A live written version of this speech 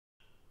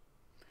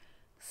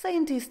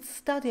Scientists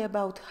study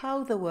about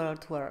how the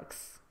world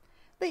works.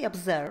 They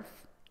observe,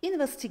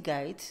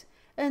 investigate,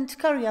 and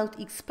carry out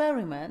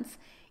experiments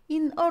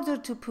in order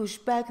to push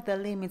back the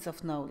limits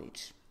of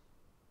knowledge.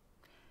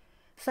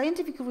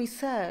 Scientific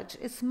research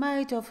is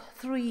made of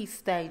 3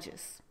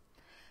 stages.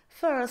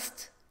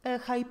 First, a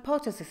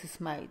hypothesis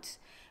is made,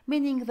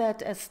 meaning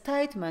that a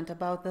statement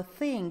about the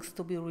things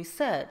to be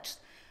researched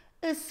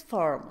is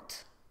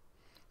formed.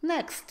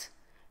 Next,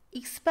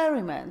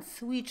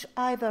 experiments which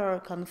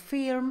either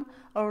confirm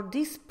or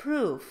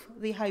disprove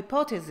the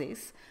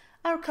hypothesis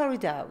are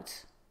carried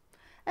out.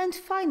 And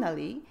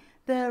finally,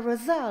 the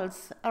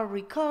results are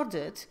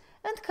recorded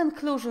and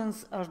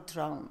conclusions are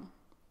drawn.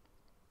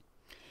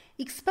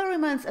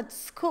 Experiments at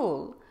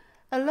school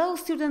allow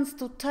students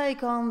to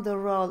take on the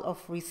role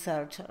of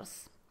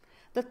researchers.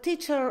 The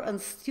teacher and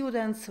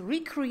students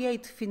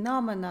recreate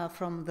phenomena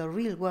from the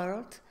real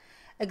world,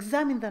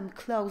 examine them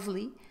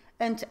closely,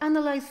 and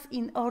analyze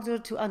in order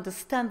to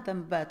understand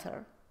them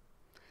better.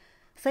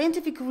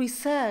 Scientific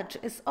research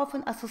is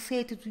often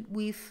associated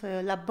with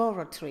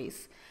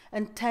laboratories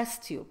and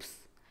test tubes.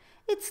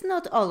 It's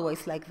not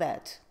always like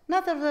that.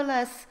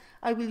 Nevertheless,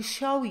 I will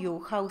show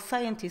you how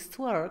scientists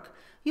work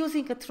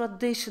using a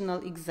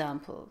traditional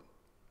example.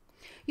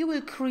 You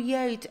will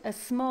create a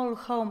small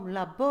home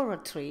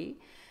laboratory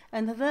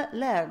and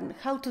learn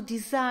how to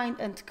design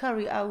and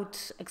carry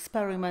out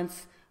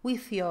experiments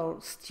with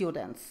your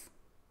students.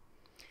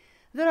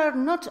 There are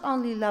not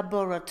only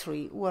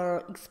laboratories where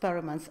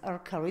experiments are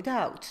carried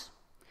out.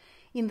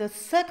 In the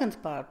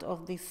second part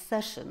of this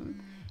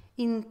session,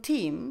 in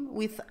team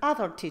with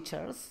other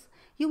teachers,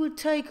 you will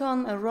take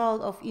on a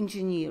role of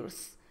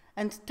engineers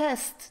and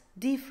test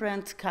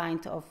different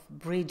kinds of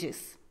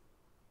bridges.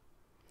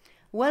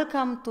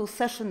 Welcome to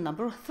session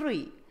number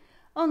 3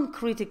 on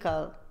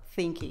critical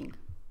thinking.